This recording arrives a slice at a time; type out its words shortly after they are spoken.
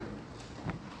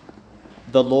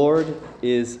The Lord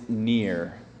is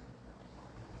near.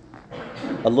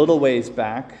 A little ways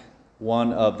back,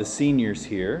 one of the seniors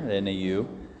here at NAU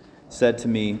said to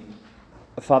me,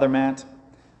 "Father Matt,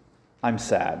 I'm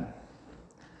sad."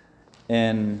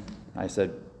 And I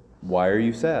said, "Why are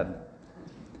you sad?"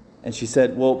 And she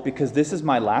said, "Well, because this is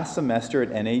my last semester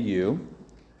at NAU,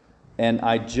 and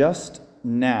I just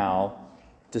now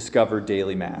discovered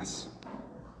daily Mass."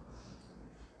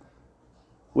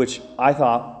 Which I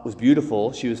thought was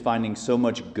beautiful. She was finding so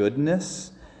much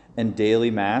goodness in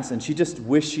daily Mass, and she just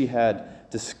wished she had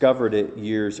discovered it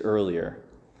years earlier.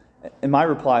 And my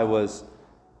reply was,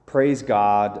 "Praise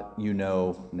God, you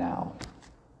know now."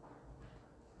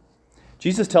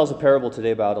 Jesus tells a parable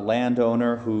today about a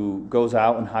landowner who goes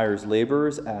out and hires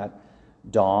laborers at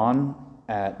dawn,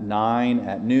 at 9,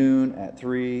 at noon, at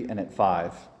 3, and at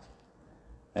 5.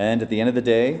 And at the end of the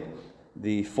day,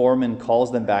 the foreman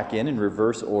calls them back in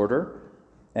reverse order,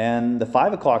 and the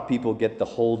 5 o'clock people get the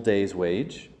whole day's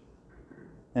wage.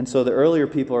 And so the earlier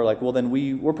people are like, well, then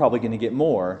we're probably going to get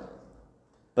more,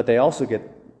 but they also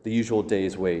get the usual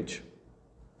day's wage.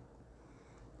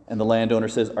 And the landowner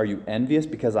says, "Are you envious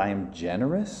because I am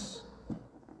generous?"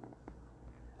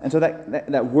 And so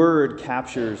that word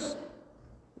captures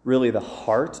really the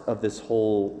heart of this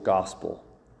whole gospel,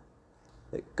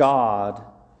 that God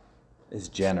is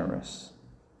generous.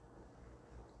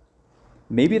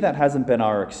 Maybe that hasn't been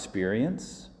our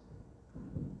experience.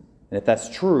 And if that's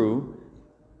true,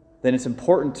 then it's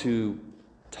important to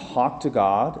talk to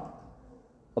God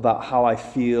about how I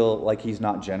feel like He's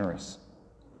not generous.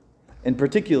 In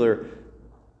particular,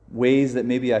 ways that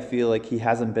maybe I feel like He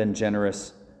hasn't been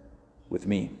generous with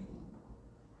me.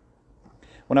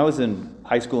 When I was in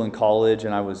high school and college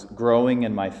and I was growing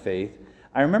in my faith,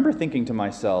 I remember thinking to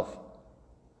myself,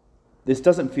 this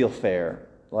doesn't feel fair.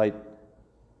 Like,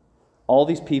 all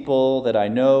these people that I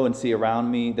know and see around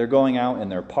me, they're going out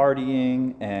and they're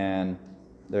partying and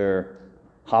they're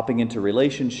hopping into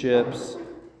relationships.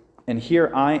 And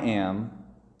here I am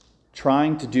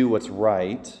trying to do what's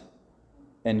right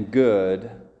and good,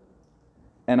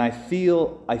 and I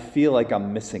feel like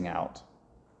I'm missing out.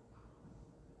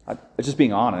 Just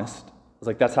being honest, it's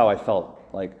like that's how I felt.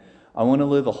 Like, I want to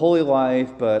live a holy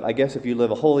life, but I guess if you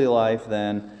live a holy life,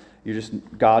 then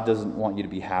God doesn't want you to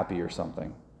be happy or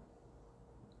something.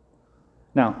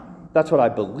 Now, that's what I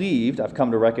believed. I've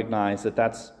come to recognize that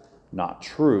that's not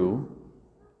true.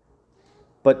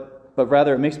 But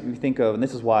rather it makes me think of, and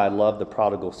this is why I love the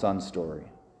prodigal son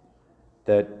story,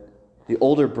 that the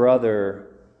older brother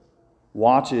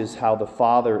watches how the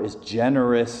father is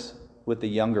generous with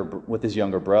his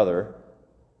younger brother,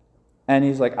 and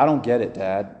he's like, "I don't get it,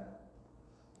 Dad.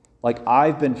 Like,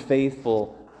 I've been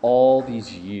faithful all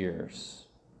these years,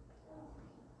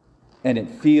 and it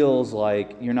feels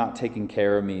like you're not taking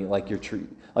care of me like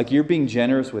you're being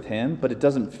generous with him, but it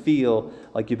doesn't feel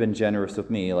like you've been generous with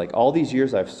me. Like, all these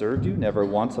years I've served you, never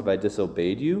once have I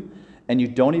disobeyed you, and you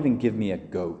don't even give me a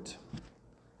goat."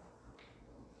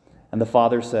 And the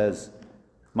father says,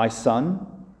 "My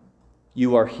son,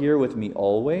 you are here with me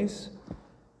always.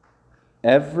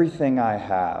 Everything I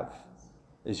have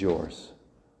is yours."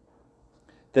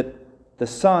 That the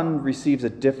son receives a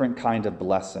different kind of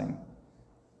blessing.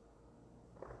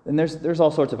 And there's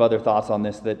all sorts of other thoughts on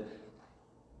this, that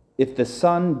if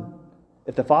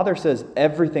the father says,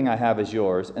 "Everything I have is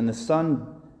yours," and the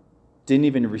son didn't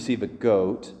even receive a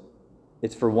goat,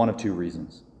 it's for one of two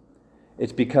reasons.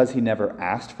 It's because he never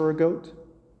asked for a goat,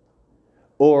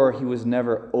 or he was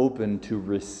never open to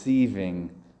receiving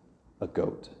a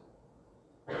goat.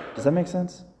 Does that make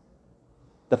sense?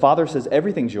 The father says,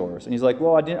 "Everything's yours." And he's like,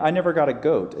 "Well, I never got a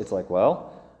goat." It's like,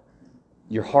 well,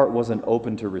 your heart wasn't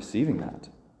open to receiving that.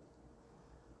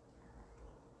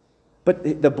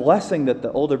 But the blessing that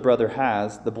the older brother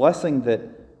has, the blessing that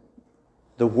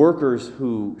the workers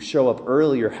who show up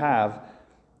earlier have,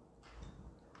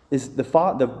 is the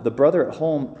brother at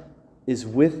home is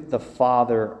with the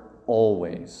father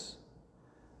always.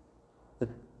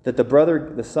 That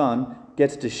the son,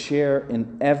 gets to share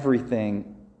in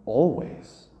everything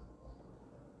always.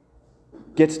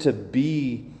 Gets to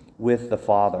be with the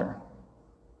father.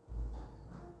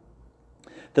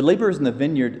 The laborers in the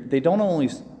vineyard, they don't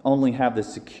only have the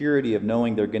security of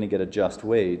knowing they're going to get a just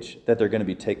wage, that they're going to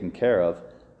be taken care of.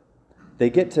 They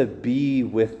get to be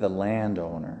with the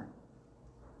landowner.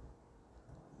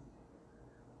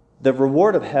 The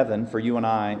reward of heaven for you and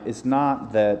I is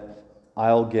not that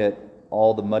I'll get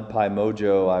all the mud pie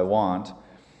mojo I want,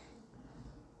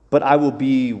 but I will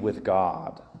be with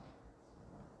God.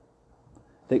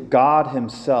 That God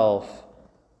Himself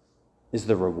is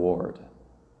the reward.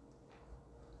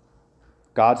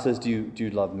 God says, do you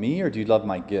love me or do you love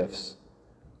my gifts?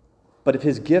 But if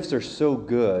his gifts are so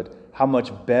good, how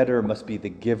much better must be the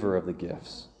giver of the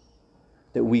gifts?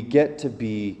 That we get to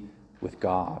be with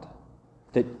God.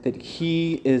 That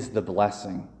he is the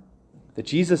blessing. That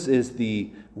Jesus is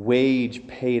the wage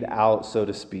paid out, so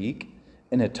to speak,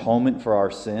 in atonement for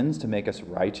our sins to make us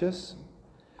righteous.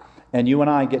 And you and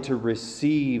I get to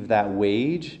receive that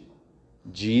wage,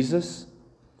 Jesus,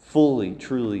 fully,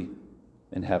 truly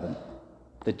in heaven.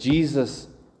 That Jesus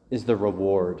is the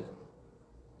reward.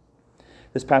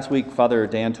 This past week, Father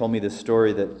Dan told me this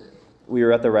story that we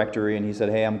were at the rectory and he said,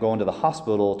 hey, I'm going to the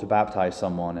hospital to baptize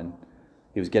someone. And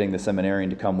he was getting the seminarian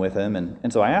to come with him.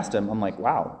 And so I asked him, I'm like,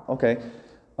 wow, okay.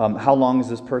 How long has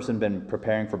this person been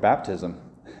preparing for baptism?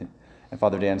 And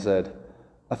Father Dan said,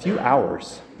 a few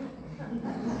hours.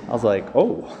 I was like,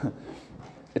 oh.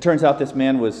 It turns out this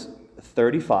man was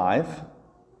 35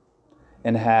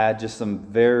 and had just some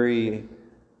very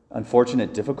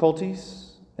unfortunate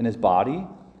difficulties in his body.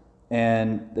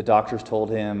 And the doctors told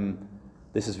him,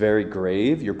 this is very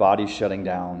grave. Your body's shutting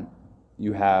down.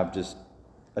 You have just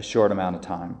a short amount of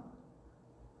time.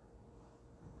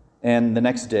 And the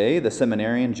next day, the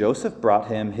seminarian Joseph brought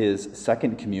him his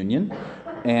second communion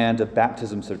and a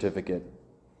baptism certificate.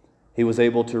 He was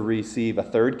able to receive a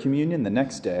third communion the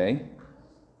next day,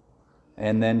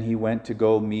 and then he went to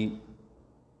go meet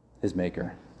his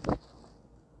Maker.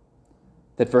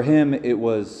 That for him, it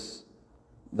was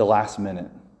the last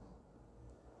minute.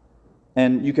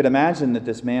 And you could imagine that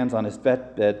this man's on his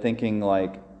deathbed thinking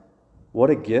like, what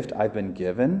a gift I've been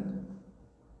given,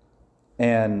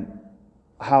 and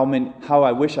how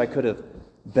I wish I could have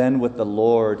been with the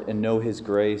Lord and know his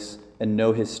grace and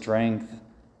know his strength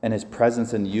and his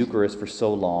presence in the Eucharist for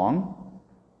so long.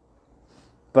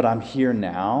 But I'm here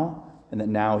now, and that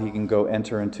now he can go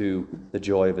enter into the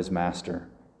joy of his master.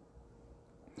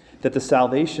 That the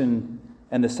salvation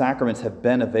and the sacraments have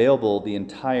been available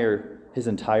his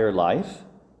entire life,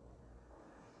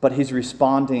 but he's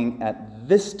responding at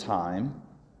this time,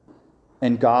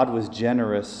 and God was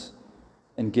generous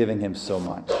in giving him so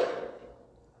much.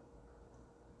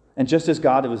 And just as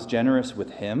God was generous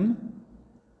with him,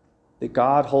 that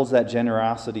God holds that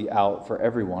generosity out for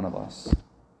every one of us.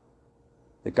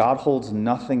 That God holds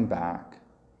nothing back.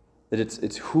 That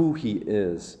it's who he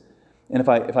is. And if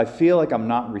I feel like I'm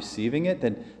not receiving it,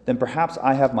 then perhaps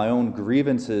I have my own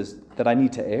grievances that I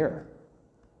need to air.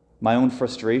 My own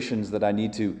frustrations that I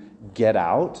need to get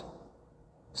out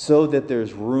so that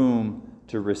there's room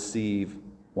to receive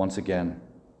once again.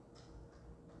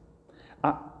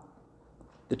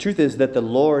 The truth is that the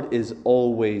Lord is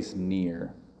always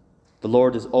near. The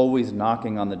Lord is always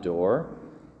knocking on the door.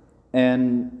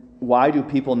 And why do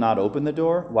people not open the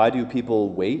door? Why do people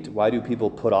wait? Why do people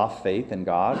put off faith in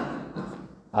God?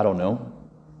 I don't know.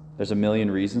 There's a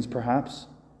million reasons, perhaps.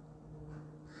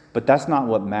 But that's not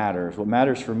what matters. What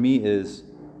matters for me is,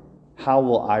 how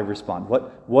will I respond?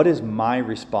 What is my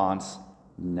response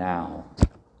now?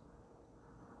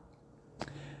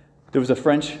 There was a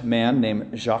French man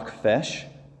named Jacques Fesch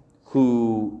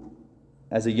who,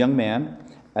 as a young man,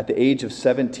 at the age of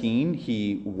 17,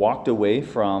 he walked away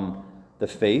from the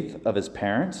faith of his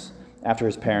parents after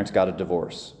his parents got a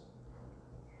divorce.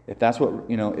 If that's what,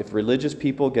 if religious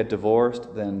people get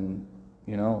divorced, then,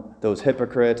 those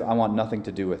hypocrites, I want nothing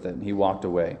to do with it. And he walked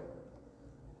away.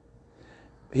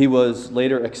 He was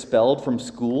later expelled from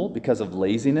school because of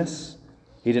laziness.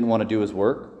 He didn't want to do his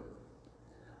work.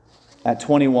 At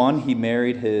 21, he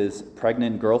married his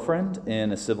pregnant girlfriend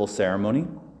in a civil ceremony.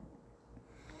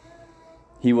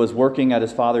 He was working at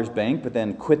his father's bank, but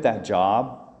then quit that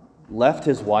job, left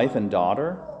his wife and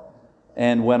daughter,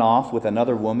 and went off with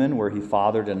another woman where he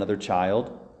fathered another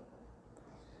child.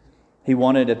 He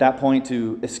wanted at that point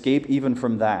to escape even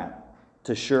from that,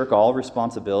 to shirk all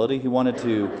responsibility. He wanted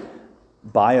to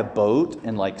buy a boat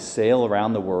and sail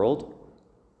around the world.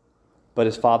 But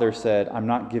his father said, I'm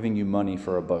not giving you money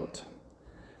for a boat.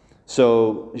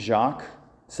 So Jacques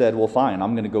said, well, fine,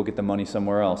 I'm going to go get the money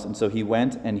somewhere else. And so he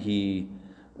went and he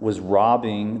was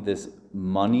robbing this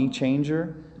money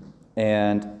changer.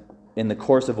 And in the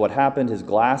course of what happened, his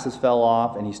glasses fell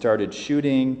off and he started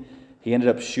shooting. He ended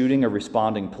up shooting a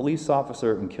responding police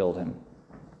officer and killed him.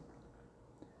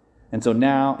 And so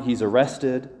now he's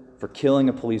arrested for killing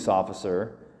a police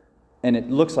officer, and it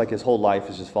looks like his whole life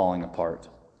is just falling apart.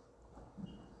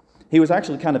 He was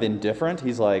actually kind of indifferent.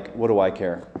 He's like, what do I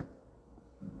care?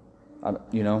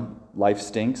 Life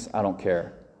stinks. I don't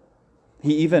care.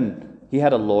 He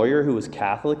had a lawyer who was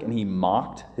Catholic, and he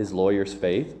mocked his lawyer's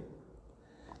faith.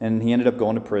 And he ended up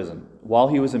going to prison. While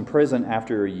he was in prison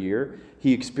after a year,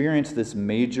 he experienced this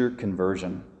major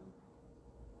conversion.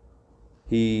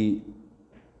 He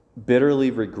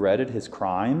bitterly regretted his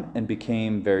crime and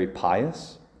became very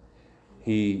pious.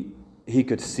 He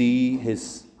could see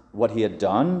what he had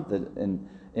done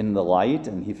in the light,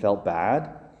 and he felt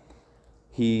bad.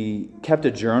 He kept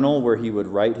a journal where he would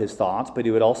write his thoughts, but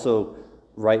he would also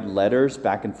write letters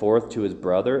back and forth to his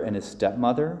brother and his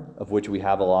stepmother, of which we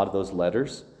have a lot of those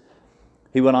letters.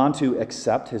 He went on to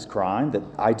accept his crime, that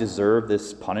I deserve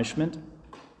this punishment.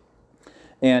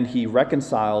 And he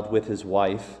reconciled with his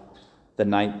wife the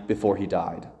night before he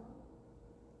died.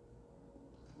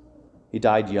 He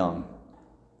died young.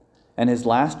 And his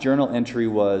last journal entry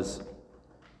was,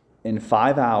 "In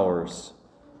 5 hours,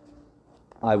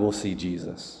 I will see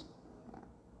Jesus."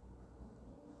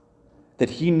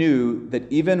 That he knew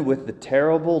that even with the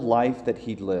terrible life that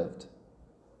he'd lived,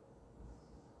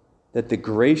 that the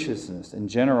graciousness and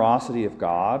generosity of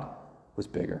God was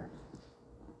bigger.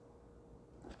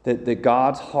 That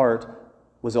God's heart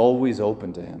was always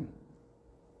open to him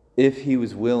if he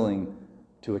was willing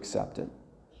to accept it,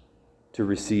 to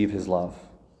receive his love.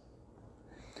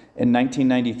 In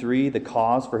 1993, the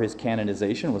cause for his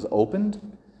canonization was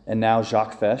opened, and now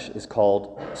Jacques Fesch is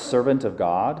called Servant of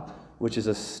God, which is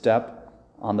a step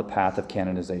on the path of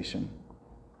canonization.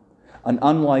 An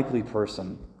unlikely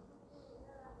person,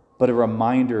 but a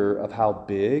reminder of how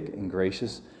big and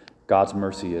gracious God's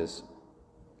mercy is.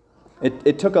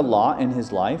 It took a lot in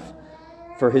his life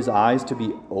for his eyes to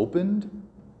be opened,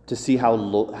 to see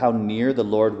how near the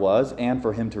Lord was, and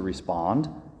for him to respond.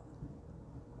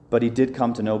 But he did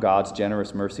come to know God's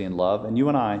generous mercy and love. And you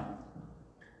and I,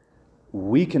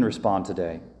 we can respond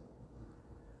today.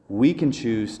 We can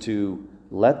choose to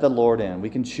let the Lord in. We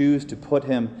can choose to put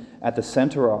him at the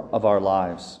center of our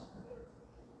lives.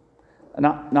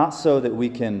 Not so that we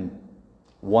can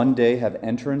one day have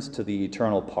entrance to the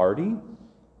eternal party,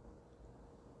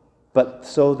 but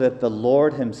so that the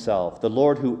Lord himself, the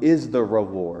Lord who is the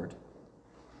reward,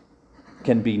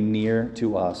 can be near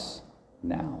to us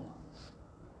now.